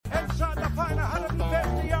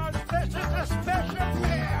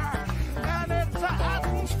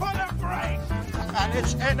and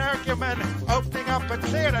it's Energumen opening up a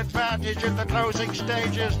clear advantage in the closing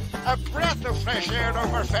stages. A breath of fresh air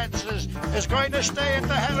over fences is going to stay at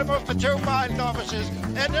the helm of the 2 mile novices.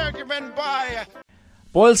 Energumen by.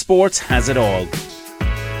 Boyle Sports has it all.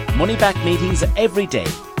 Money back meetings every day.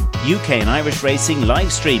 UK and Irish racing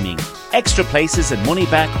live streaming. Extra places and money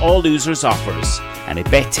back all losers offers. And a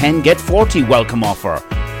bet 10 get 40 welcome offer.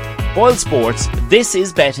 Boyle Sports, this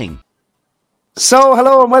is betting. So,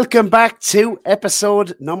 hello and welcome back to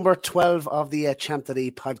episode number 12 of the Champ Today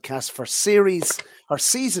podcast for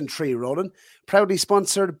season 3, Roland. Proudly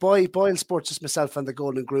sponsored by Boyle Sports. Just myself and the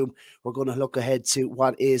Golden Groom. We're going to look ahead to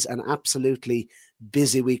what is an absolutely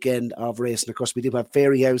busy weekend of racing. Of course, we do have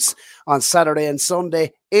Fairyhouse on Saturday and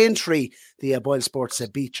Sunday. Aintree, the Boyle Sports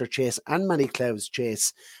Beecher Chase and Many Clouds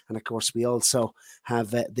Chase. And of course, we also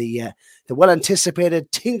have the well-anticipated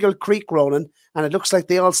Tingle Creek Roland. And it looks like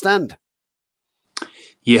they all stand.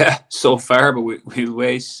 Yeah, so far, but we'll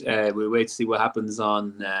wait to see what happens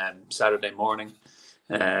on Saturday morning.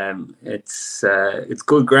 It's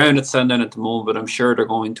good ground at Sandown at the moment, but I'm sure they're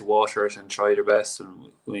going to water it and try their best, and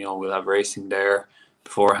we'll have racing there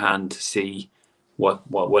beforehand to see what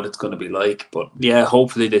it's going to be like. But yeah,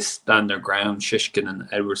 hopefully they stand their ground. Shishkin and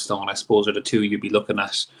Edwardstone, I suppose, are the two you'd be looking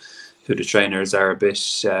at. Who the trainers are a bit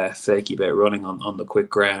flaky about running on the quick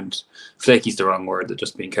ground. Flaky's the wrong word. They're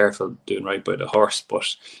just being careful, doing right by the horse. But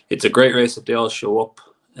it's a great race if they all show up.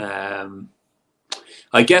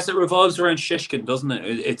 I guess it revolves around Shishkin, doesn't it?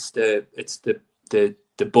 It's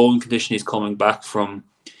the bone condition he's coming back from.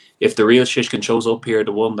 If the real Shishkin shows up here,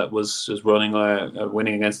 the one that was running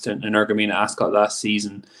winning against an Energumena Ascot last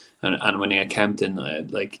season and winning at Kempton,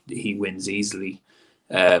 he wins easily.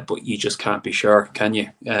 But you just can't be sure, can you?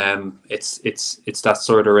 It's that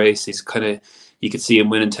sort of race. He's you could see him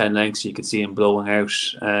winning 10 lengths. You could see him blowing out.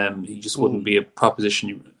 He just wouldn't be a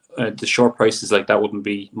proposition. The short prices like that wouldn't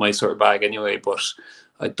be my sort of bag anyway. But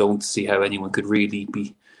I don't see how anyone could really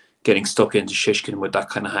be getting stuck into Shishkin with that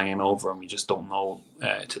kind of hanging over him. You just don't know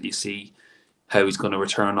till you see how he's going to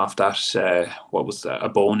return off that. What was that? A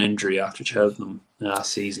bone injury after Cheltenham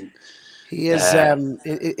last season. He is.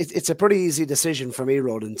 It's a pretty easy decision for me,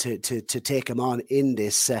 Roland, to take him on in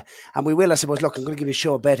this, and we will, I suppose. Look, I'm going to give you a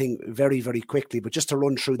show of betting very, very quickly, but just to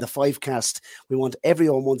run through the 5-cast, we want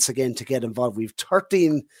everyone once again to get involved. We've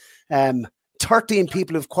 13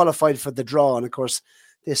 people who've qualified for the draw, and of course,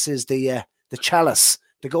 this is the chalice.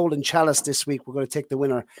 The Golden Chalice this week. We're going to take the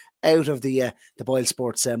winner out of the Boyle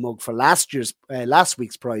Sports mug for last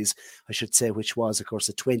week's prize, I should say, which was, of course,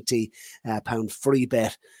 a £20 free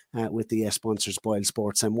bet with the sponsors Boyle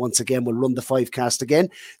Sports. And once again, we'll run the 5-cast again.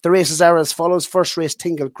 The races are as follows. First race,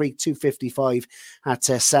 Tingle Creek, 255 at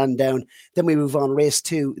Sandown. Then we move on. Race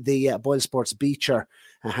 2, the Boyle Sports Beecher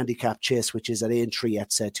handicap chase, which is at Aintree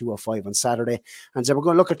at 2:05 on Saturday. And so we're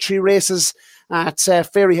going to look at 3 races at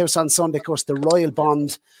Fairyhouse on Sunday. Of course, the Royal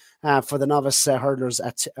Bond for the novice hurdlers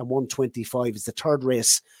at 125 is the third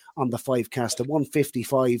race on the 5-cast. The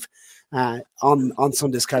 155 on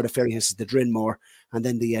Sunday's card of Fairyhouse is the Drinmore. And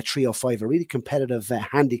then the 305, a really competitive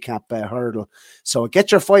handicap hurdle. So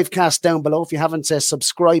get your 5-cast down below. If you haven't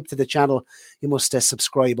subscribed to the channel, you must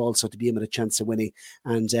subscribe also to be in with a chance of winning.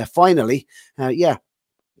 And finally,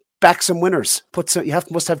 back some winners.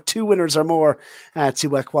 Must have 2 winners or more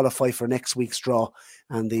to qualify for next week's draw.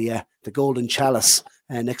 And the Golden Chalice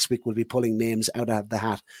next week will be pulling names out of the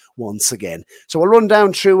hat once again. So we'll run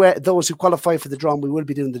down through those who qualify for the draw. And we will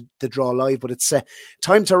be doing the draw live, but it's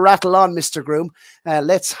time to rattle on, Mr. Groom.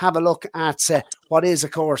 Let's have a look at what is,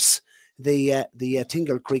 of course, the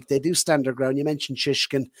Tingle Creek. They do stand their ground. You mentioned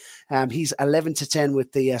Shishkin. He's 11-10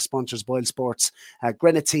 with the sponsors Boyle Sports.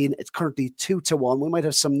 Grenadine, it's currently 2-1. We might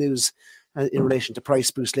have some news in relation to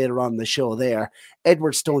price boost later on in the show there.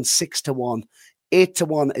 Edwardstone 6-1.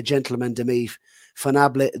 8-1 a Gentleman de Meath.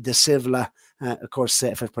 Fanable de Sivla, of course,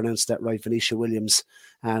 if I've pronounced that right, Venetia Williams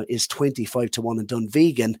is 25-1, and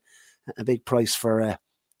Dunvegan, a big price for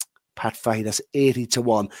Pat Fahey, that's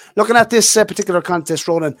 80-1. Looking at this particular contest,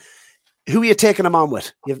 Ronan, who are you taking him on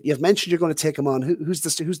with? You've mentioned you're going to take him on. Who's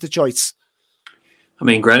the choice? I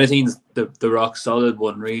mean, Grenadine's the rock solid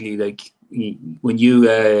one, really. Like, when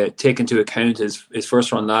you take into account his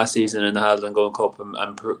first run last season in the Haldon Gold Cup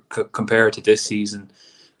and compare it to this season,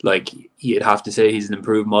 like, you'd have to say he's an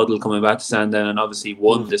improved model coming back to Sandown, and obviously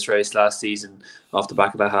won this race last season off the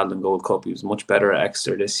back of that Haldon Gold Cup. He was much better at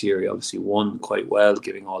Exeter this year. He obviously won quite well,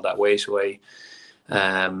 giving all that weight away.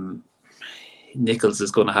 Nichols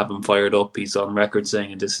is going to have him fired up. He's on record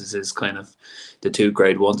saying, and this is his kind of the 2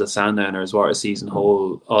 grade ones at Sandown, or is what a season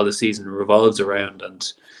whole, all the season revolves around.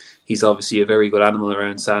 And he's obviously a very good animal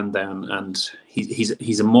around Sandown, and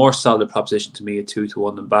he's a more solid proposition to me at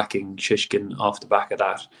 2-1 than backing Shishkin off the back of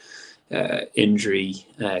that injury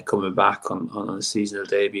coming back on a seasonal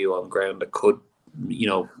debut on ground that could,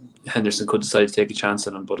 Henderson could decide to take a chance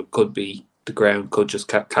on him, but it could be the ground could just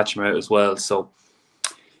catch him out as well. So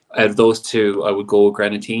out of those two, I would go with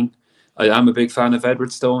Grenadine. I am a big fan of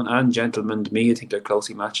Edwardstone and Gentleman to me. I think they're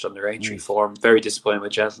closely matched on their entry form. Very disappointed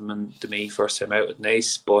with Gentleman to me first time out at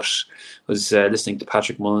Naas, but was listening to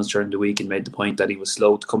Patrick Mullins during the week and made the point that he was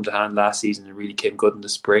slow to come to hand last season and really came good in the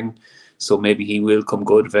spring. So maybe he will come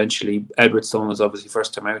good eventually. Edwardstone was obviously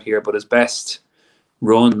first time out here, but his best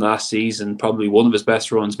run last season, probably one of his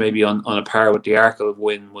best runs, maybe on a par with the Arkle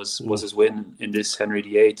win, was his win in this Henry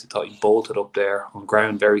VIII. I thought he bolted up there on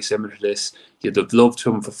ground very similar to this. You'd have loved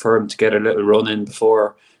for him to get a little run in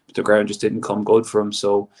before, but the ground just didn't come good for him.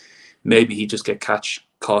 So maybe he just get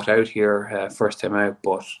caught out here first time out.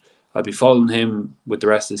 But I'll be following him with the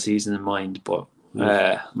rest of the season in mind. But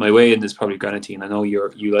my way in is probably Grenadine. I know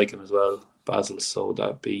you like him as well, Basil. So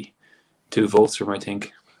that'd be 2 votes from, I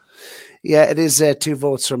think. Yeah, it is 2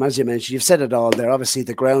 votes from, as you mentioned. You've said it all there. Obviously,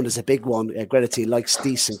 the ground is a big one. Grenadine likes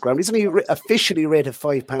decent ground. He's only officially rated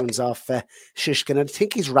 £5 off Shishkin, and I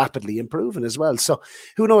think he's rapidly improving as well. So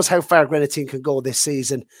who knows how far Grenadine can go this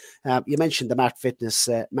season. You mentioned the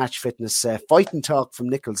match fitness fighting talk from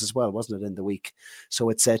Nichols as well, wasn't it, in the week?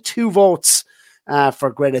 So it's 2 votes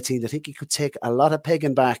for Grenadine. I think he could take a lot of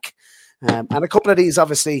pegging back. And a couple of these,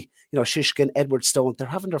 obviously, Shishkin, Edwardstone, they're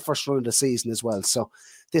having their first run of the season as well. So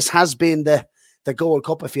this has been the Gold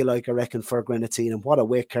Cup, if you like, I reckon, for Grenadine, and what a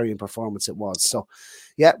weight-carrying performance it was. So,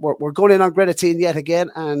 yeah, we're going in on Grenadine yet again,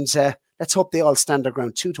 and let's hope they all stand their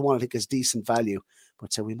ground. 2-1, I think, is decent value,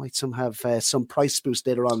 but we might have some price boost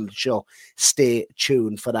later on in the show. Stay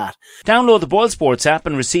tuned for that. Download the Boyle Sports app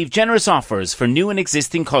and receive generous offers for new and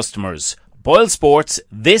existing customers. Boyle Sports,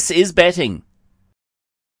 this is betting.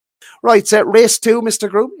 Right, race 2, Mr.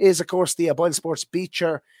 Groom, is, of course, the Boyle Sports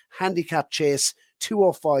Beecher Handicap Chase,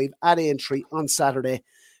 205 at Aintree on Saturday.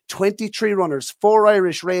 23 runners, 4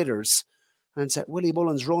 Irish Raiders, and Willie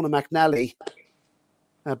Mullins, Ronan McNally,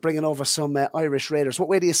 bringing over some Irish Raiders. What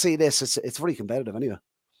way do you see this? It's very competitive anyway.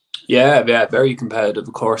 Yeah, very competitive,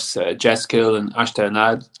 of course. Jeskill and Ashtown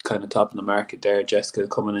Lad kind of topping the market there. Jeskill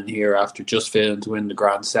coming in here after just failing to win the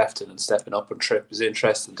Grand Sefton and stepping up on trip is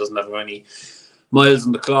interesting. Doesn't have any miles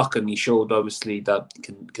on the clock, and he showed obviously that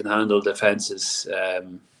can handle defences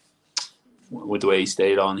with the way he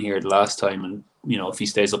stayed on here the last time. And if he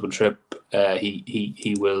stays up on trip,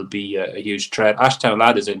 he will be a huge threat. Ashtown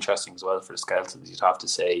Lad is interesting as well for the Skeletons. You'd have to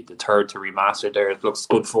say the third to remaster there. It looks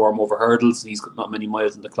good form over hurdles. He's got not many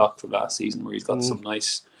miles on the clock from last season, where he's got some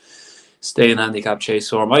nice stay in handicap chase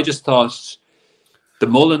form. I just thought the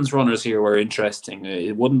Mullins runners here were interesting.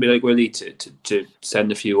 It wouldn't be like Willie to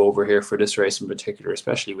send a few over here for this race in particular,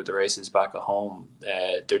 especially with the races back at home.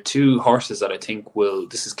 There are 2 horses that I think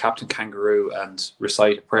this is Captain Kangaroo and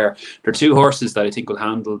Recite a Prayer. There are 2 horses that I think will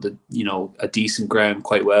handle a decent ground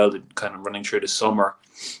quite well, kind of running through the summer.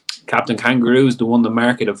 Captain Kangaroo is the one the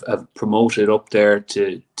market have promoted up there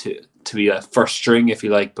to be a first string, if you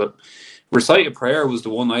like, but Recite a Prayer was the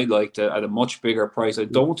one I liked at a much bigger price. I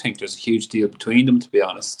don't think there's a huge deal between them, to be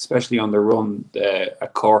honest, especially on the run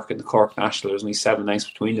at Cork and the Cork National. There's only 7 lengths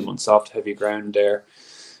between them on soft, heavy ground there.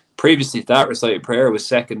 Previously to that, Recite a Prayer was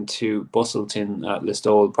second to Bustleton at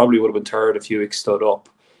Listowel. Probably would have been third if Hewitt stood up.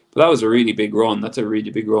 But that was a really big run. That's a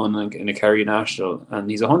really big run in a Kerry National. And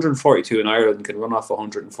he's 142 in Ireland and can run off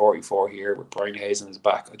 144 here with Brian Hayes on his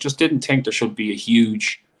back. I just didn't think there should be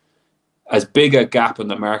as big a gap in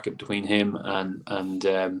the market between him and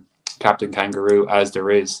Captain Kangaroo as there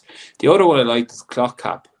is. The other one I liked is Clock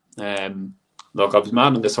Cap. Look, I was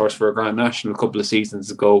manning this horse for a Grand National a couple of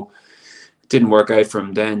seasons ago. It didn't work out for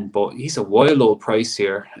him then, but he's a wild old price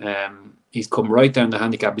here. He's come right down the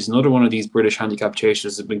handicap. He's another one of these British handicap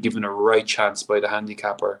chasers that have been given a right chance by the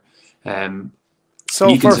handicapper.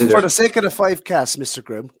 So for the sake of the 5 cast, Mr.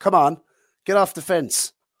 Groom, come on, get off the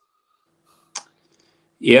fence.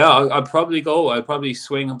 Yeah, I'd probably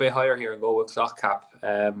swing a bit higher here and go with Clock Cap.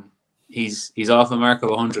 He's off a mark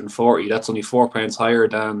of 140. That's only £4 higher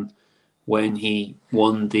than when he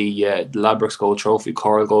won the Ladbrokes Gold Trophy,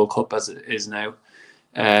 Coral Gold Cup as it is now.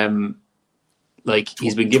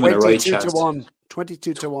 He's been given a right chance.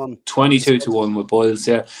 22 to 1. 22 to 1 with Boyles,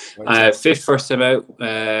 yeah. 5th first time out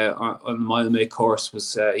on the mile make course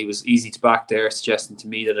he was easy to back there, suggesting to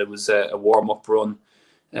me that it was a warm-up run.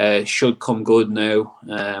 Should come good now.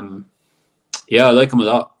 I like him a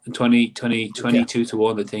lot. 22 to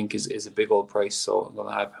 1, I think, is a big old price. So I'm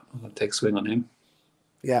gonna take a swing on him.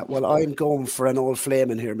 Yeah, well, I'm going for an Old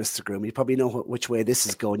Flame in here, Mr. Groom. You probably know which way this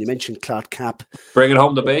is going. You mentioned Clot Cap. Bringing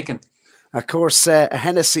home the bacon. Of course, a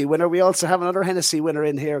Hennessy winner. We also have another Hennessy winner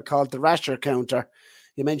in here called the Rasher Counter.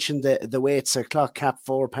 You mentioned the weights, Clot Cap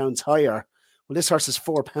 £4 higher. Well, this horse is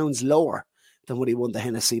 £4 lower than when he won the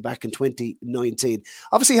Hennessy back in 2019.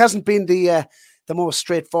 Obviously, he hasn't been the most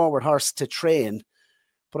straightforward horse to train,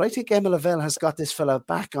 but I think Emma Lavelle has got this fella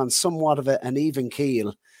back on somewhat of an even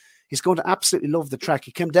keel. He's going to absolutely love the track.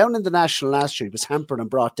 He came down in the National last year. He was hampered and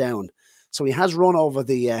brought down. So he has run over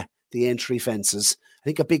the entry fences. I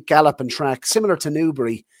think a big galloping track, similar to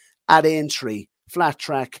Newbury, at Aintree, flat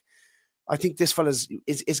track. I think this fella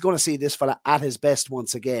is going to see this fella at his best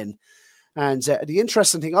once again. And the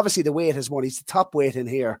interesting thing, obviously the weight is one. He's the top weight in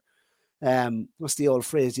here. What's the old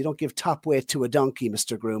phrase? You don't give top weight to a donkey,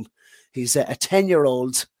 Mr. Groom. He's a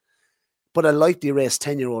 10-year-old, but a lightly raced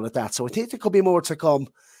 10-year-old at that. So I think there could be more to come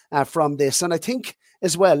from this. And I think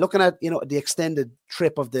as well, looking at the extended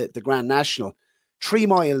trip of the Grand National, 3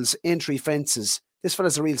 miles, entry fences, this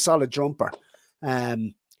fella's a real solid jumper.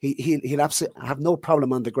 He'll absolutely have no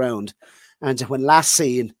problem on the ground. And when last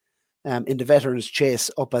seen in the Veterans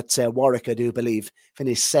Chase up at Warwick, I do believe,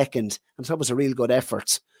 finished second. And so it was a real good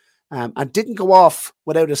effort. And didn't go off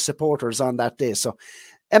without his supporters on that day. So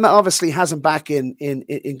Emma obviously has him back in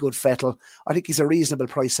good fettle. I think he's a reasonable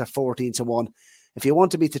price at 14-1. If you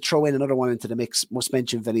wanted me to throw in another one into the mix, must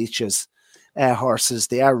mention Venetia's horses.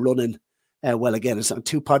 They are running well again. It's on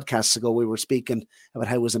 2 podcasts ago we were speaking about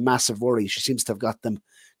how it was a massive worry. She seems to have got them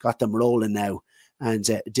rolling now. And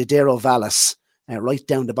Didero Vallis right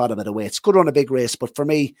down the bottom of the weights. Could run a big race, but for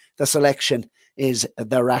me, the selection is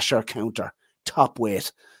the Rasher Counter, top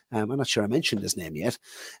weight. I'm not sure I mentioned his name yet.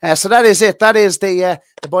 So that is it. That is the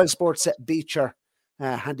Boyle Sports Beecher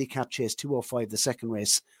Handicap Chase 205, the second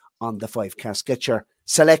race on the 5 cast. Get your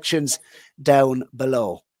selections down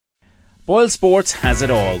below. Boyle Sports has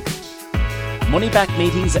it all. Money back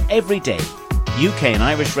meetings every day. UK and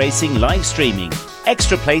Irish racing live streaming.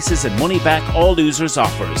 Extra places and money back all losers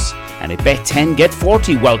offers. And a bet 10 get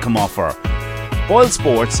 40 welcome offer. Boyle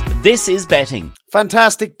Sports, this is betting.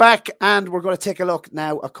 Fantastic. Back, and we're going to take a look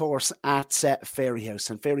now, of course, at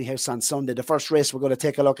Fairyhouse. And Fairyhouse on Sunday. The first race we're going to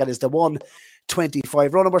take a look at is the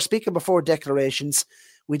 125 run. And we're speaking before declarations.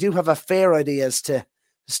 We do have a fair idea as to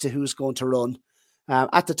who's going to run.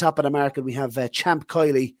 At the top of the market, we have Champ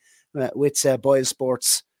Kiley with Boyle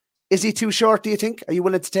Sports. Is he too short, do you think? Are you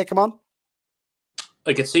willing to take him on?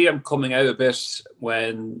 I could see him coming out a bit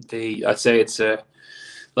when I'd say it's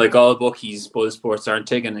like all bookies, Boyle Sports aren't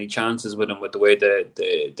taking any chances with him with the way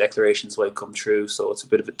the declarations might come through. So it's a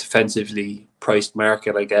bit of a defensively priced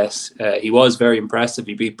market, I guess. He was very impressive.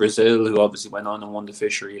 He beat Brazil, who obviously went on and won the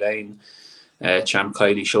Fishery Lane. Champ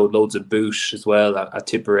Kiley showed loads of boot as well at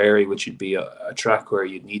Tipperary, which would be a track where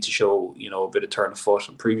you'd need to show, a bit of turn of foot.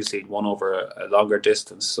 And previously he'd won over a longer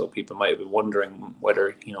distance, so people might have been wondering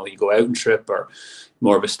whether, you go out and trip or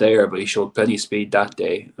more of a stayer, but he showed plenty of speed that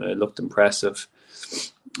day. Looked impressive.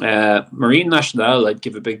 Marine Nationale, I'd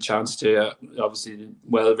give a big chance to. Obviously,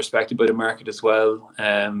 well respected by the market as well.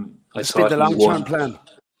 It's been the long-term plan.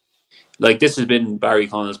 Like, this has been Barry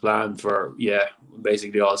Connell's plan for,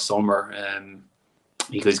 basically all summer.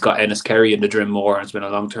 He's got Ennis Kerry in the Drimore, and it's been a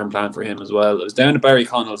long-term plan for him as well. I was down to Barry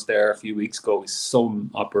Connell's there a few weeks ago with some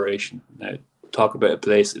operation. Now, talk about a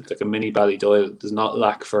place, it's like a mini Ballydoyle. Does not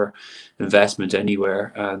lack for investment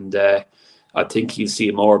anywhere. And I think you'll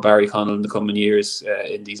see more Barry Connell in the coming years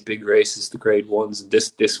in these big races, the Grade 1s.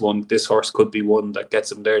 And this horse could be one that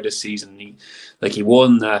gets him there this season. He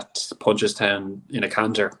won at Punchestown in a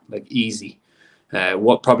canter, like easy.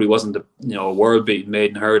 What probably wasn't a world-beating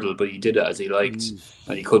maiden hurdle, but he did it as he liked,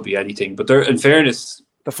 and he could be anything. But there, in fairness,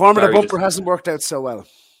 the form of the bumper hasn't worked out so well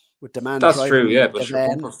with the man. That's true, yeah. But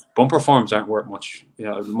bumper forms aren't worth much.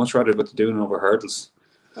 I'd much rather what they're doing over hurdles.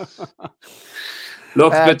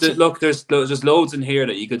 Look, there's loads in here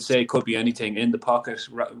that you could say could be anything. In the Pocket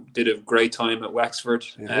did a great time at Wexford.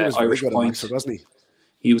 Yeah, he was Irish good Point, at Wexford, wasn't he?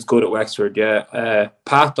 He was good at Wexford, yeah.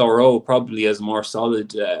 Pat Doreau probably has more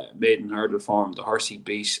solid maiden hurdle form. The horse he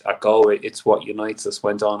beat at Galway, It's What Unites Us,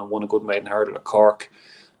 went on and won a good maiden hurdle at Cork.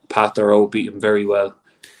 Pat Doreau beat him very well.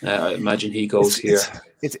 I imagine he goes here.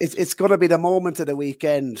 It's going to be the moment of the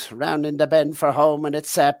weekend, rounding the bend for home, and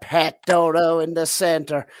it's Pat Doreau in the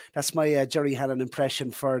centre. That's my Jerry Hannon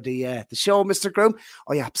impression for the show, Mr. Groom.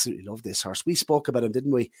 I absolutely love this horse. We spoke about him,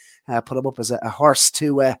 didn't we? Put him up as a horse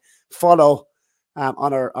to follow.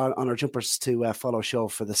 On our jumpers to follow show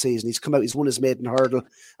for the season. He's come out, he's won his maiden hurdle.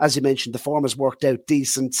 As you mentioned, the form has worked out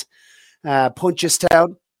decent.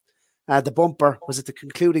 Punchestown, the bumper, was it the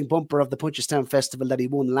concluding bumper of the Punchestown Festival that he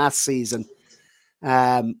won last season?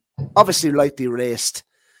 Obviously, lightly raced.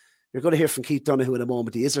 You're going to hear from Keith Donoghue in a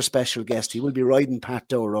moment. He is our special guest. He will be riding Pat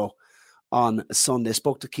Doro on Sunday.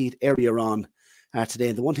 Spoke to Keith earlier on today.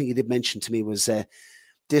 And the one thing he did mention to me was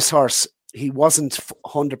this horse, he wasn't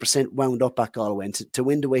 100% wound up at Galway. And to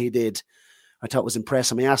win the way he did, I thought was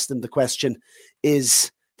impressive. I asked him the question,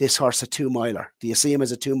 is this horse a 2-miler? Do you see him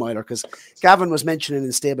as a 2-miler? Because Gavin was mentioning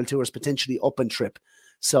in Stable Tours potentially up and trip.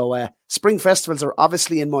 So spring festivals are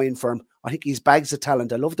obviously in mind for him. I think he's bags of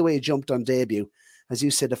talent. I love the way he jumped on debut. As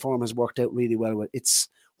you said, the form has worked out really well. It's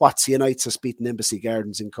Watts unites us beating Embassy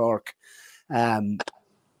Gardens in Cork. I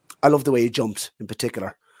love the way he jumped in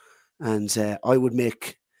particular. And I would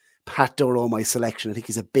make Pat Doro my selection. I think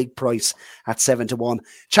he's a big price at 7-1.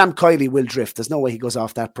 Champ Kiley will drift. There's no way he goes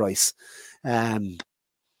off that price. And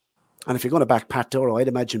if you're going to back Pat Doro, I'd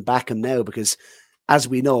imagine back him now because, as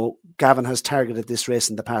we know, Gavin has targeted this race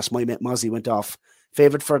in the past. My mate Mozzie went off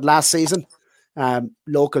favourite for it last season.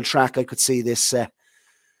 Local track, I could see this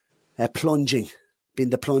plunging, being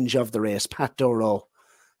the plunge of the race. Pat Doro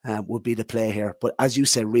would be the play here. But as you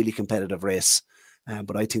said, really competitive race.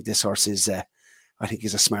 But I think this horse is, I think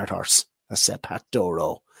he's a smart horse. That's Pat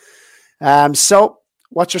Doro. So,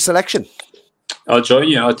 what's your selection? I'll join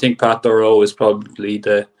you. I think Pat Doro is probably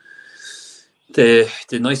the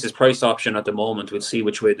nicest price option at the moment. We'll see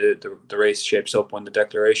which way the race shapes up when the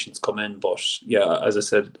declarations come in. But yeah, as I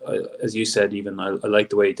said, as you said, even I like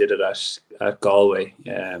the way he did it at Galway.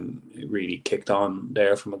 It really kicked on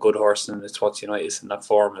there from a good horse, and it's Watts United in that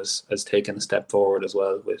form has taken a step forward as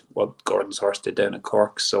well with what Gordon's horse did down at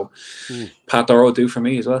Cork. So Pat Doro will do for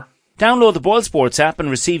me as well. Download the Boyle Sports app and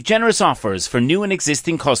receive generous offers for new and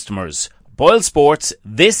existing customers. Boyle Sports,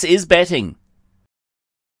 this is betting.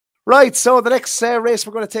 Right, so the next race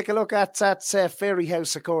we're going to take a look at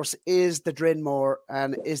Fairyhouse, of course, is the Drinmore.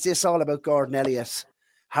 And is this all about Gordon Elliott?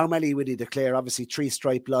 How many would he declare? Obviously, Three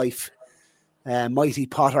Stripe Life, Mighty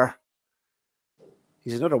Potter.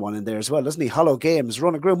 He's another one in there as well, doesn't he? Hollow Games,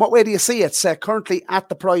 Run a Groom. What way do you see it? Currently at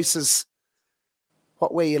the prices,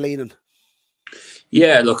 what way are you leaning?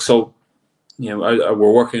 Yeah, look, so we're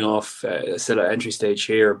working off still at entry stage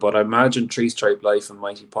here, but I imagine Three Stripe Life and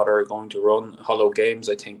Mighty Potter are going to run. Hollow Games,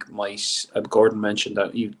 I think, might. Gordon mentioned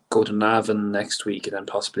that you go to Navan next week and then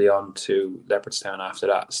possibly on to Leopardstown after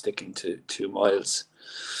that, sticking to 2 miles.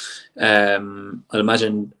 I'll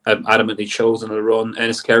imagine Adamantly Chosen will run.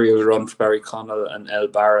 Enniskerry will run for Barry Connell, and El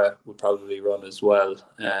Barra would probably run as well.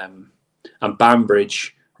 And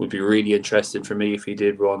Banbridge would be really interesting for me if he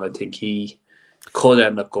did run. I think he could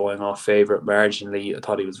end up going off favourite marginally. I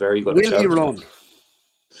thought he was very good. Will he run?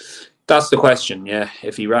 That's the question. Yeah,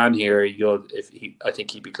 if he ran here, I think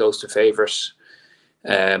he'd be close to favourite.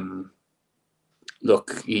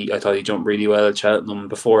 Look, I thought he jumped really well at Cheltenham.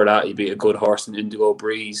 Before that, he beat a good horse in Indigo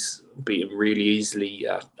Breeze, beat him really easily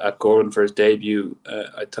at Gordon for his debut.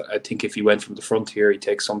 I think if he went from the front here, he'd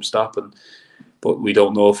take some stopping. But we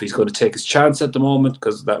don't know if he's going to take his chance at the moment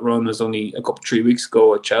because that run was only 3 weeks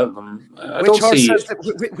ago at Cheltenham.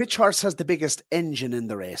 Which horse has the biggest engine in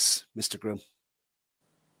the race, Mr. Groom?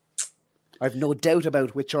 I've no doubt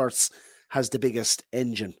about which horse has the biggest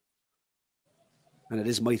engine. And it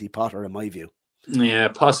is Mighty Potter, in my view. Yeah,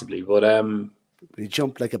 possibly. But he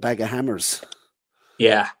jumped like a bag of hammers.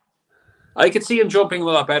 Yeah. I could see him jumping a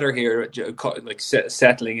lot better here, like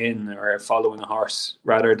settling in or following a horse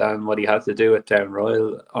rather than what he had to do at Down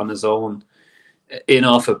Royal on his own. In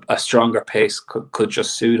off a stronger pace could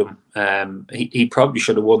just suit him. He probably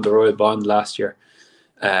should have won the Royal Bond last year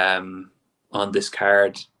on this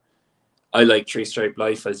card. I like Three Stripe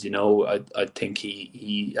Life, as you know. I think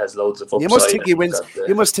he has loads of upside. You must think he wins.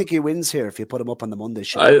 You must think he wins here if you put him up on the Monday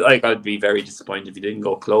show. I'd be very disappointed if he didn't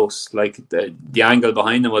go close. Like the angle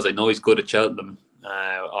behind him was, I know he's good at Cheltenham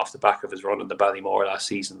off the back of his run in the Ballymore last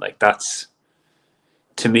season. Like that's,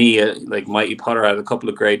 to me, like Mighty Potter had a couple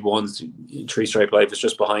of grade ones. Three Stripe Life is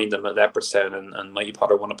just behind him at Leopardstown, and Mighty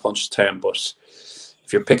Potter won a Punchestown. But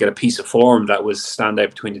if you're picking a piece of form that was stand out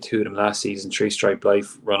between the two of them last season, Three Stripe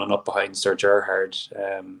Life running up behind Sir Gerhard,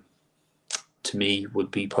 to me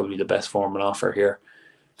would be probably the best form and offer here.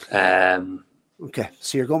 Okay,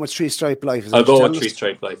 so you're going with Three Stripe Life. I'll go with Three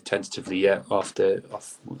Stripe Life tentatively, yeah, off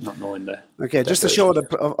not knowing the. Okay, just to show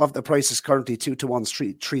of the prices currently,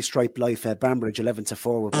 2-1 Three Stripe Life, Banbridge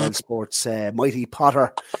 11-4 with Boyle Sports. Mighty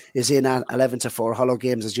Potter is in at 11-4. Hollow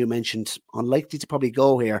Games, as you mentioned, unlikely to probably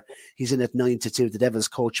go here. He's in at 9-2. The Devil's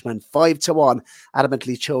Coachman 5-1.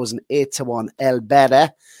 Adamantly Chosen 8-1. El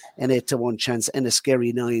Beda an 8-1 chance.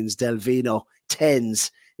 Enniskerry 9s. Delvino 10s.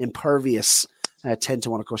 Impervious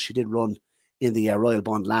 10-1. Of course, she did run in the Royal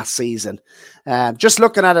Bond last season. Just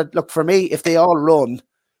looking at it, look, for me, if they all run,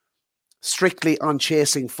 strictly on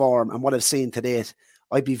chasing form and what I've seen to date,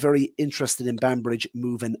 I'd be very interested in Banbridge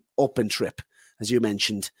moving up in trip, as you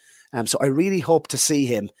mentioned. So I really hope to see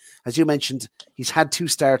him. As you mentioned, he's had 2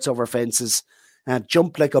 starts over fences,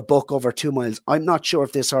 jumped like a buck over 2 miles. I'm not sure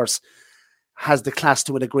if this horse has the class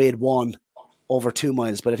to win a Grade 1 over 2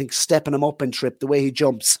 miles, but I think stepping him up in trip, the way he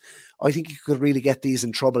jumps, I think he could really get these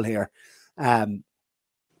in trouble here. I'm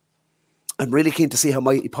really keen to see how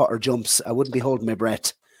Mighty Potter jumps. I wouldn't be holding my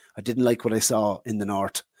breath. I didn't like what I saw in the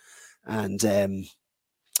North. And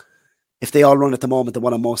if they all run at the moment, the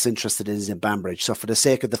one I'm most interested in is in Banbridge. So for the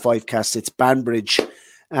sake of the 5 cast, it's Banbridge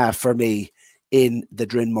for me in the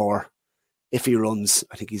Drinmore. If he runs,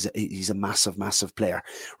 I think he's a massive, massive player.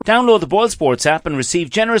 Download the Boyle Sports app and receive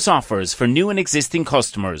generous offers for new and existing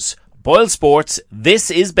customers. Boyle Sports,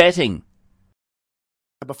 this is betting.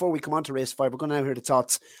 Before we come on to race 5, we're going to now hear the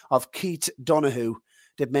thoughts of Keith Donoghue.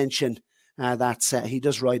 Did mention that he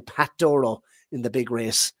does ride Pat Doro in the big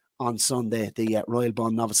race on Sunday, the Royal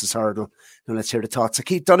Bond Novices Hurdle. And let's hear the thoughts of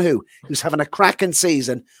Keith Donoghue, who's having a cracking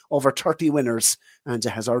season, over 30 winners, and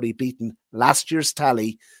has already beaten last year's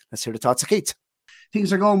tally. Let's hear the thoughts of Keith.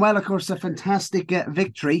 Things are going well, of course. A fantastic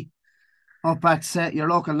victory up at your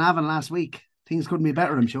local Navan last week. Things couldn't be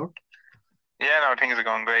better, I'm sure. Yeah, no, things are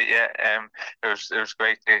going great. Yeah, it was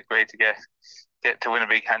great to get to win a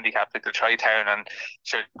big handicap at the Tri-Town, and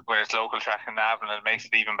sure, when it's local track in Navan, it makes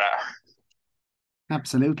it even better.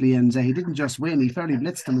 Absolutely, and he didn't just win; he fairly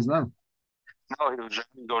blitzed them as well. No, he was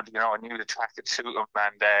really good. I knew the track would suit him,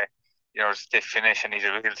 and it was a stiff finish, and he's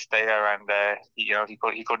a real stayer, and he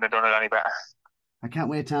couldn't have done it any better. I can't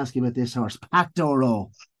wait to ask you about this horse, Pat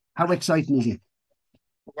Doro. How exciting is he?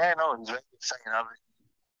 Yeah, no, he's very exciting.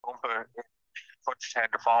 Bumper first turn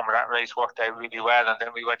to form of that race worked out really well, and then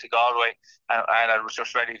we went to Galway, and I was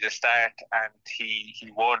just ready to start, and he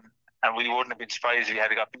won, and we wouldn't have been surprised if he had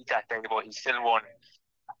got beat that day, but he still won,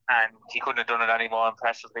 and he couldn't have done it any more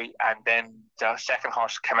impressively. And then the second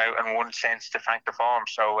horse came out and won sense to Frank the Form.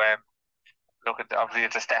 So obviously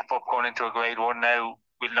it's a step up going into a Grade 1 now.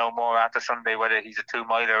 We'll know more after Sunday whether he's a 2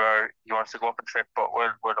 miler or he wants to go up a trip, but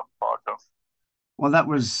we're looking forward to him. Well, that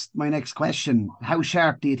was my next question. How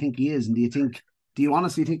sharp do you think he is, and do you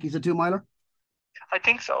honestly think he's a 2 miler? I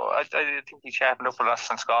think so. I think he's sharpened up a lot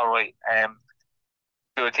since Galway.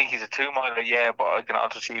 Do I think he's a 2 miler? Yeah, but I can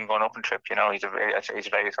also see him going up in trip. He's a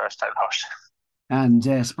very versatile horse.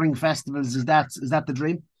 And spring festivals, is that the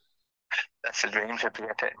dream? That's the dream, to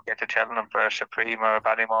get to Cheltenham for a Supreme or a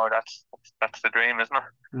Ballymore. That's the dream, isn't it?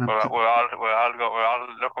 We're all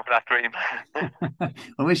looking for that dream.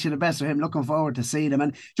 I wish you the best for him. Looking forward to seeing him.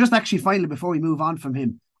 And just actually finally, before we move on from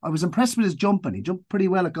him, I was impressed with his jumping. He jumped pretty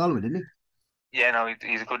well at Galway, didn't he? Yeah, no,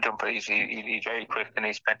 he's a good jumper. He's very quick and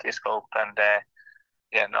he's plenty of scope. And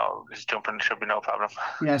his jumping should be no problem.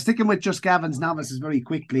 Yeah, sticking with just Gavin's novices very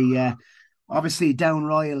quickly. Obviously, Down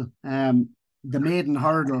Royal, the maiden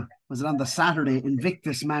hurdle was on the Saturday.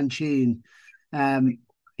 Invictus Manchine.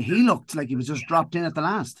 He looked like he was just dropped in at the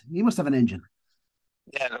last. He must have an engine.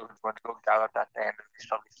 Yeah, look, it went a good gallop that day, and he's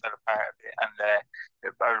probably fell apart a bit.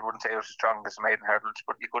 And I wouldn't say it was as strong as the maiden hurdles,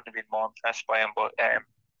 but you couldn't have been more impressed by him. But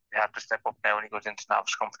you have to step up now when he goes into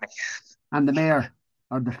novice company. And the mare,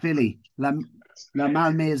 or the filly, La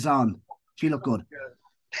Malmaison, she looked good.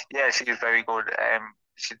 Yeah, she was very good.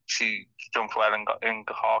 She jumped well in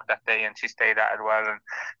Cork that day, and she stayed at it well. And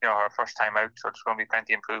her first time out, so there's going to be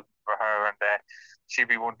plenty of improvement for her. And she'll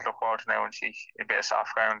be one to look forward to now, and she a bit of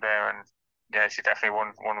soft ground there. And yeah, she definitely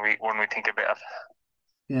one we think a bit of.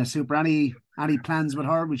 Yeah, super. Any plans with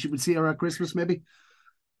her? We should see her at Christmas, maybe.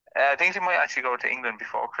 I think she might actually go to England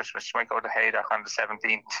before Christmas. She might go to Haydock on the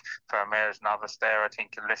 17th for a mare's novice there. I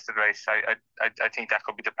think a listed race. I think that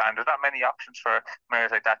could be the plan. There's not many options for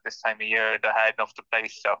mares like that this time of year. They had enough to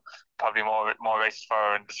place, so probably more races for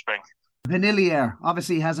her in the spring. Vanillier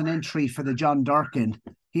obviously has an entry for the John Durkin.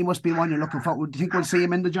 He must be one you're looking for. Do you think we'll see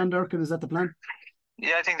him in the John Durkin? Is that the plan?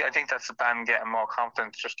 Yeah, I think that's the plan. Getting more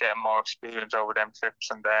confidence, just getting more experience over them trips,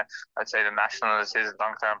 and I'd say the national is his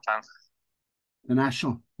long-term plan. The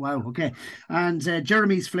national, wow, okay. And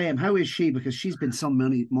Jeremy's Flame, how is she? Because she's been some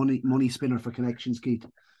money spinner for Connections, Keith.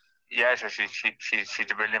 Yeah, so she's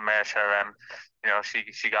a brilliant mare.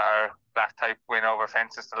 She got her black type win over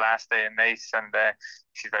fences the last day in Naas, and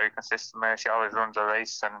she's very consistent mare. She always runs a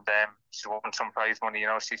race, and she's won some prize money.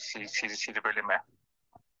 She's a brilliant mare.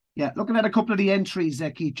 Yeah, looking at a couple of the entries,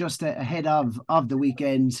 Keith, just ahead of the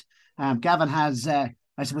weekend. Gavin has, I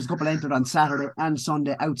suppose, a couple entered on Saturday and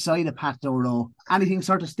Sunday outside of Pat Doro. Anything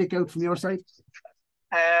sort of stick out from your side?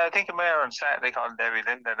 I think a mare on Saturday called Derry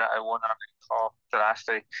Linda that I won on in before the last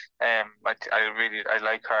day. I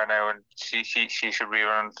like her now, and she should be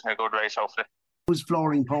running a good race, hopefully. Who's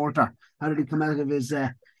Flooring Porter? How did he come out of his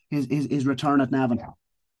return at Navan?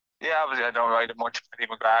 Yeah, obviously I don't ride him much. Paddy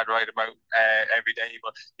McGrath ride him out every day,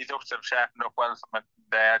 but he looks to have sharpened up well from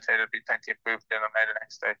it. I'd say there'll be plenty of proof in him now the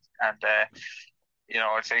next day. And,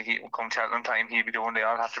 I'd say he will come Cheltenham time, he'll be the one they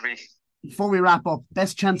all have to be. Before we wrap up,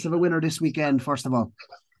 best chance of a winner this weekend, first of all?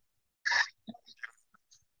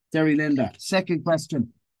 Derry Linda. Second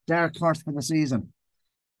question, dark horse for the season?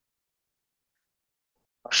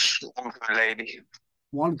 One cool lady.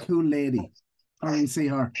 One cool lady. How do you see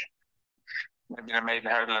her? Maybe a maiden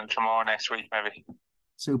hurdle in tomorrow next week, maybe.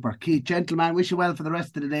 Super. Keith, gentlemen, wish you well for the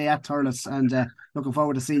rest of the day at Thurles, and looking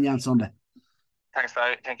forward to seeing you on Sunday. Thanks,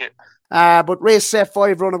 Barry. Thank you. But race 5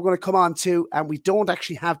 run I'm going to come on to, and we don't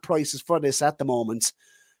actually have prices for this at the moment,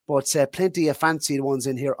 but plenty of fancied ones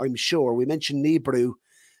in here, I'm sure. We mentioned Nibru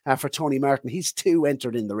for Tony Martin. He's 2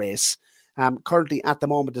 entered in the race. Currently at the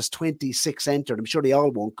moment there's 26 entered. I'm sure they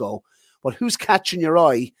all won't go. But who's catching your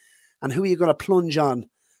eye, and who are you going to plunge on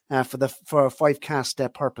for 5 cast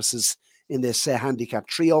purposes in this handicap?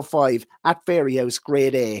 305 at Fairyhouse,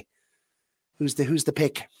 Grade A. Who's the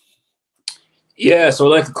pick? Yeah, so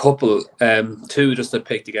I like a couple. 2 just I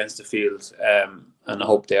picked against the field, and I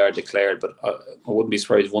hope they are declared, but I wouldn't be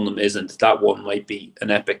surprised if one of them isn't. That one might be An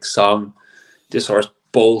Epic Song. This horse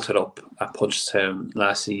bolted up at Punchestown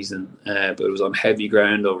last season, but it was on heavy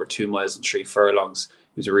ground over 2 miles and 3 furlongs.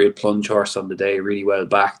 He was a real plunge horse on the day, really well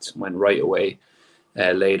backed, went right away.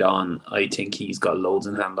 Laid on, I think he's got loads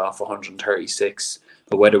in hand off 136.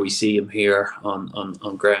 But whether we see him here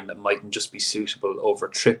on ground that mightn't just be suitable over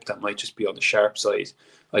a trip that might just be on the sharp side,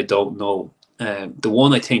 I don't know. The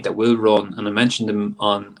one I think that will run, and I mentioned him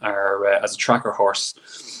on our as a tracker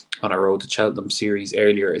horse on our Road to Cheltenham series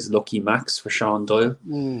earlier, is Lucky Max for Sean Doyle.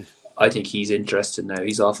 I think he's interested now.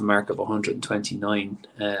 He's off a mark of 129.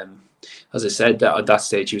 As I said, at that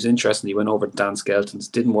stage, he was interested. He went over to Dan Skelton's.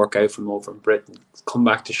 Didn't work out for him over in Britain. Come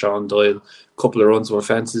back to Sean Doyle. A couple of runs over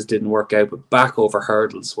fences didn't work out, but back over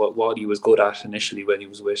hurdles, what he was good at initially when he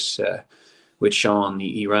was with Sean.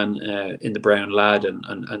 He ran in the Brown Lad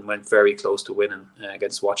and went very close to winning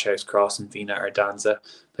against Watchhouse Cross and Vina Ardanza.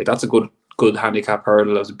 Like, that's a good handicap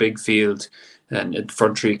hurdle. It was a big field, and the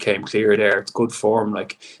front 3 came clear there. It's good form.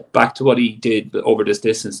 Like, back to what he did over this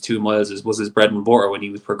distance, 2 miles was his bread and butter when he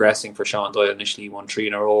was progressing for Sean Doyle. Initially, he won 3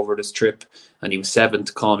 in a row over this trip, and he was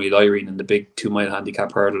 7th, Calmly Lyrene, in the big 2 mile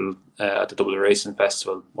handicap hurdle at the Dublin Racing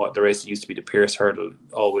Festival. The race that used to be the Pierce Hurdle,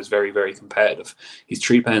 always very, very competitive. He's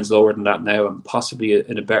 3 pounds lower than that now, and possibly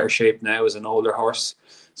in a better shape now as an older horse.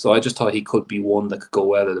 So I just thought he could be one that could go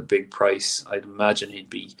well at a big price. I'd imagine he'd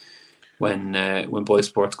be, when Boyle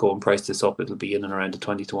Sports go and price this up, it'll be in and around the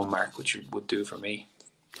 20-1 mark, which would do for me.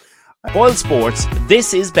 Boyle Sports,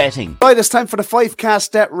 this is betting. Right, it's time for the 5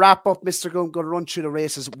 cast wrap up. Mr. Gunn, going to run through the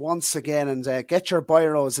races once again, and get your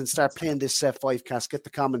biros and start playing this 5 cast. Get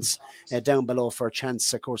the comments down below for a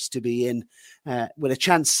chance, of course, to be in with a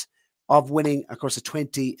chance of winning, of course, a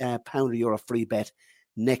 £20 or euro free bet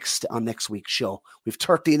on next week's show. We've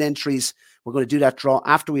 13 entries. We're going to do that draw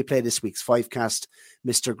after we play this week's 5 cast,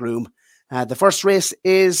 Mr. Groom. The first race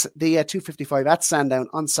is the 255 at Sandown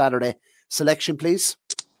on Saturday. Selection, please.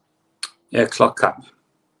 Yeah, Clock Cap.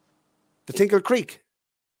 The Tinkle Creek.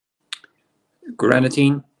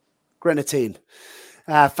 Grenadine.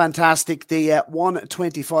 Fantastic. The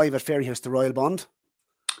 125 at Fairyhouse, the Royal Bond.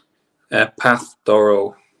 Path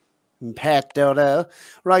Doro. Right,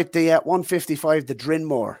 the 155, the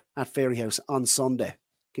Drinmore at Fairyhouse on Sunday.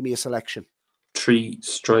 Give me a selection. 3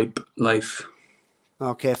 Stripe Life.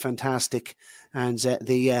 Okay, fantastic. And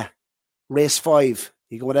the race 5,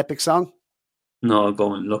 you go with Epic Song? No, I'll go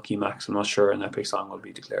with Lucky Max. I'm not sure an Epic Song will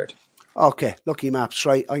be declared. Okay, Lucky Maps,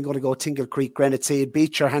 right. I'm going to go Tingle Creek, Grenadine,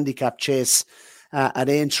 beat your handicap chase at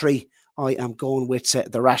Aintree. I am going with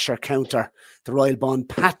the Rasher Counter, the Royal Bond,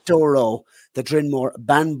 Pat Doro, the Drinmore,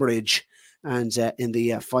 Banbridge, and in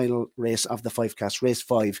the final race of the 5 cast, race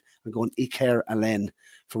 5, I'm going Iker Allen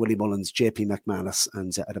for Willie Mullins, JP McManus,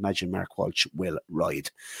 and I'd imagine Mark Walsh will ride.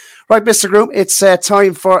 Right, Mr. Groom, it's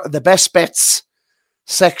time for the best bets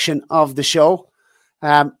section of the show.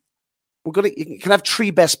 You can have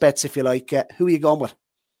 3 best bets if you like. Who are you going with?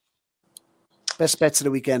 Best bets of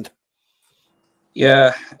the weekend.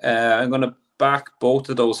 Yeah, I'm going to back both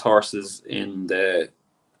of those horses in the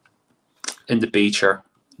Beecher,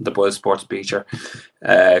 the Boyle Sports Beecher,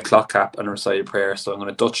 Clock Cap and Recited Prayer. So I'm going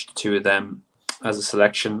to Dutch the 2 of them as a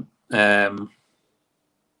selection.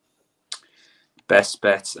 best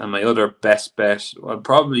bets. And my other best bet, I'll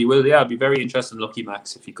be very interested in Lucky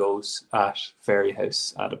Max if he goes at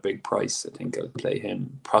Fairyhouse at a big price. I think I'll play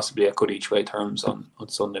him possibly at good each way terms on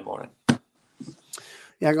Sunday morning.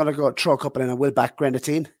 Yeah, I'm going to throw a couple in. I will back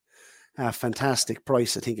Grenadine. Fantastic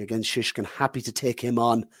price, I think, against Shishkin. Happy to take him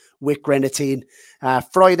on with Grenadine.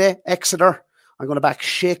 Friday, Exeter. I'm going to back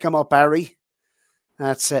Shake 'em Up Barry.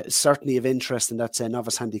 That's certainly of interest, and that's a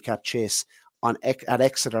novice handicap chase at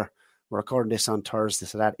Exeter. We're recording this on Thursday,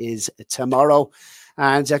 so that is tomorrow.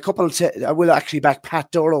 And a couple I will actually back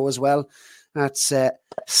Pat Doro as well. That's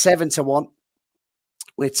 7-1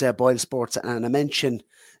 with Boyle Sports. And I mentioned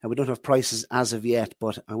we don't have prices as of yet,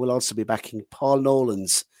 but I will also be backing Paul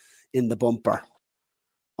Nolan's in the bumper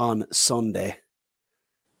on Sunday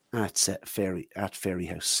at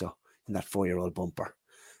Fairyhouse. So in that 4-year-old bumper.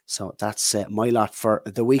 So that's my lot for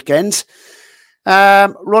the weekend.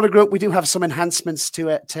 Runner Group, we do have some enhancements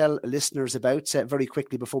to tell listeners about very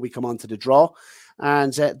quickly before we come on to the draw.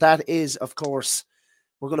 And that is, of course,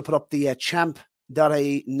 we're going to put up the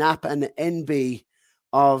champ.ie NAP and NB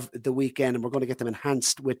of the weekend, and we're going to get them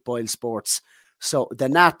enhanced with Boyle Sports. So the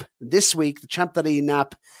NAP this week, the champ.ie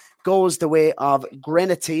NAP, goes the way of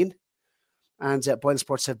Grenadine. And Boyle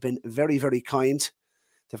Sports have been very, very kind.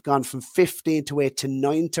 They've gone from 15-8 to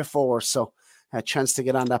 9-4. So a chance to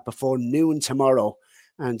get on that before noon tomorrow.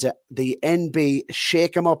 And the NB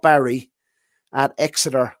Shake 'em Up Barry at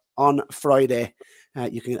Exeter on Friday.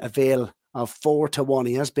 You can avail of 4-1.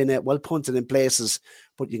 He has been well punted in places,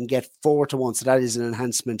 but you can get 4-1. So that is an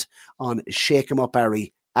enhancement on Shake 'em Up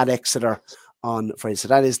Barry at Exeter on Friday. So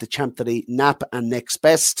that is the champ.ie NAP and next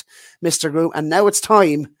best, Mr. Groom. And now it's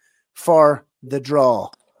time for the draw.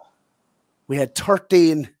 We had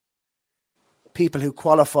 13 people who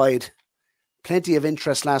qualified. Plenty of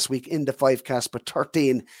interest last week in the 5-cast, but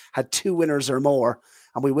 13 had 2 winners or more.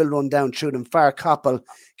 And we will run down through them. Far Koppel,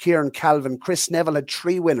 Kieran Calvin, Chris Neville had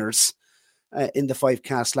 3 winners in the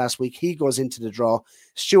 5-cast last week. He goes into the draw.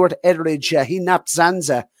 Stuart Edridge, he napped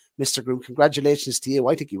Zanza, Mr. Groom. Congratulations to you.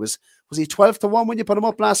 I think he was he 12-1 when you put him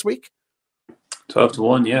up last week?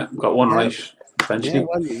 12-1, yeah. Got one right. Eventually. Yeah,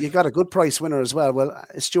 well, you got a good price winner as well. Well,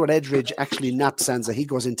 Stuart Edridge actually napped Zanza. He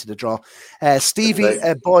goes into the draw. Stevie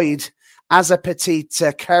Boyd, Asa Petit,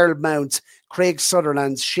 Carl Mount, Craig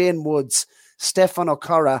Sutherland, Shane Woods, Stefan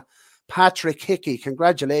O'Cara, Patrick Hickey.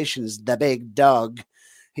 Congratulations, the big dog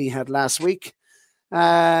he had last week.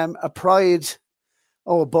 A Pride,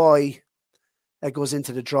 oh boy, goes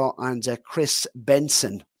into the draw, and Chris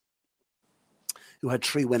Benson, who had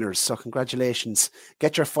 3 winners. So congratulations.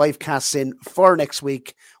 Get your 5-casts in for next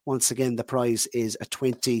week. Once again, the prize is a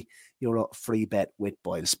 €20 free bet with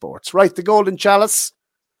Boyle Sports. Right, the Golden Chalice.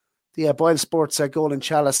 The Boyle Sports Golden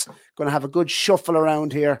Chalice. Going to have a good shuffle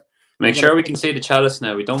around here. Make sure we can see the chalice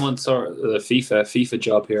now. We don't want sort of the FIFA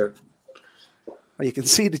job here. Well, you can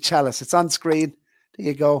see the chalice. It's on screen. There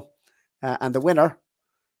you go. And the winner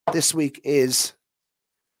this week is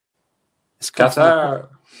Qatar.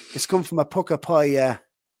 It's come from a Pucka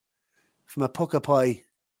Pie.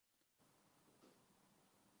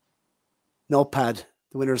 Notepad.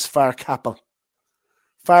 The winner is Far Kappel.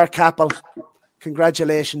 Far Kappel,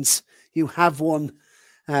 congratulations. You have won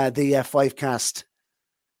the 5-cast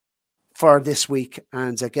for this week,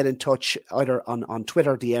 and get in touch either on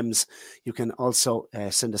Twitter DMs. You can also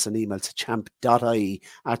send us an email to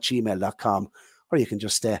champ.ie@gmail.com, or you can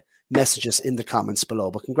just message us in the comments below.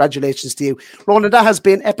 But congratulations to you, Ronan. That has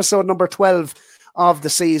been episode number 12 of the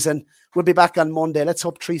season. We'll be back on Monday. Let's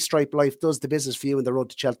hope Three Stripe Life does the business for you in the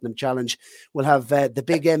Road to Cheltenham Challenge. We'll have the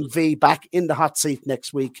big MV back in the hot seat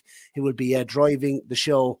next week. He will be driving the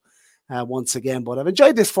show once again. But I've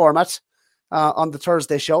enjoyed this format on the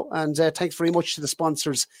Thursday show. And thanks very much to the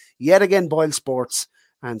sponsors yet again, Boyle Sports.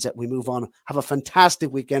 And we move on. Have a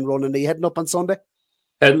fantastic weekend, Ronan. Are you heading up on Sunday?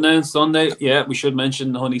 Heading down Sunday, yeah. We should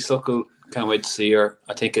mention Honeysuckle. Can't wait to see her.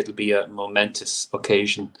 I think it'll be a momentous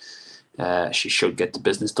occasion. She should get the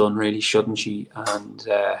business done, really, shouldn't she? And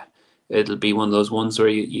it'll be one of those ones where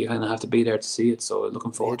you kind of have to be there to see it. So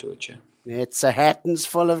looking forward to it, yeah. It's a Hattons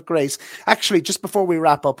full of grace. Actually, just before we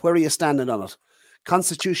wrap up, where are you standing on it?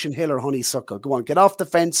 Constitution Hill or Honeysuckle? Go on, get off the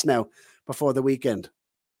fence now before the weekend.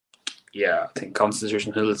 Yeah, I think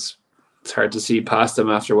Constitution Hill, it's hard to see past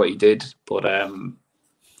them after what he did. But no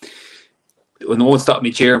one stopped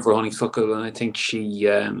me cheering for Honeysuckle, and I think she.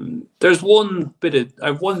 There's one bit of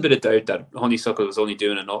doubt that Honeysuckle was only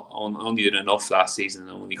doing enough last season,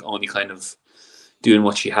 and only kind of doing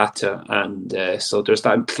what she had to, and so there's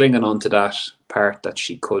that clinging on to that part that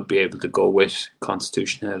she could be able to go with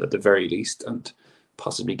Constitution Hill at the very least, and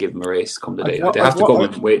possibly give them a race come the day. They have to go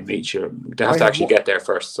and wait and meet you. They have to actually get there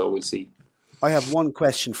first, so we'll see. I have one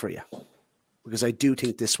question for you, because I do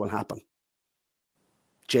think this will happen.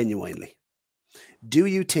 Genuinely. Do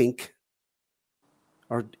you think,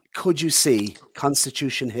 or could you see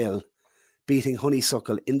Constitution Hill beating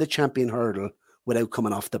Honeysuckle in the champion hurdle without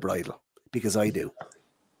coming off the bridle? Because I do.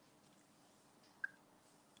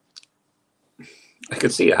 I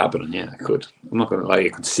could see it happening, yeah, I could. I'm not going to lie, I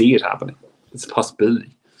could see it happening. It's a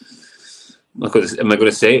possibility. Am I going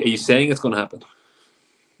to say, are you saying it's going to happen?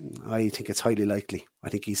 I think it's highly likely. I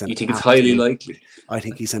think he's You think it's highly likely? I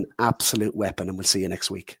think he's an absolute weapon, and we'll see you next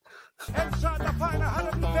week. Inside the final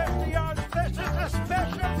 150 yards, this is a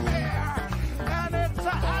special pair, and it's a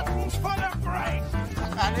Hattons full of grace.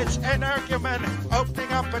 And it's Energumen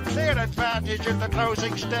opening up a clear advantage in the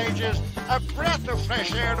closing stages. A breath of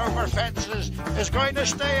fresh air over fences is going to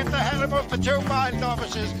stay at the helm of the 2 mile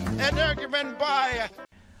novices. Energumen by.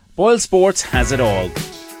 Boyle Sports has it all.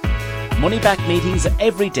 Money back meetings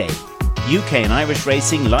every day. UK and Irish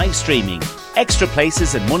racing live streaming. Extra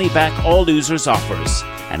places and money back all losers offers.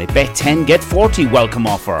 And a bet 10 get 40 welcome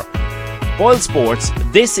offer. Boyle Sports,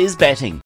 this is betting.